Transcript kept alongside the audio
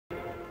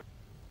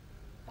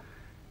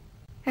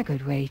A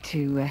good way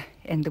to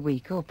end the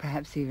week, or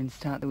perhaps even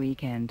start the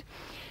weekend.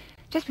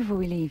 Just before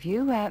we leave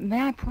you, may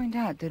I point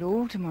out that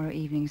all tomorrow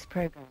evening's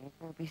programme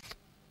will be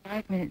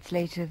 5 minutes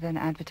later than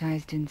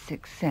advertised in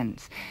 6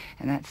 cents,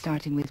 and that's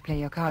starting with Play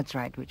Your Cards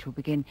Right, which will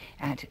begin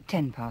at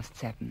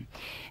 7:10.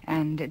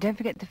 And don't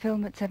forget the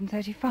film at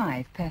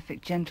 7:35,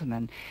 Perfect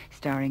Gentleman,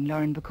 starring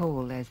Lauren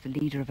Bacall as the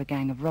leader of a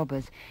gang of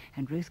robbers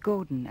and Ruth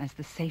Gordon as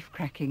the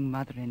safe-cracking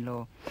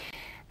mother-in-law.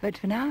 But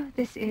for now,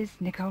 this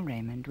is Nicole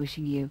Raymond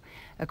wishing you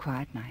a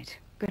quiet night.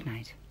 Good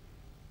night.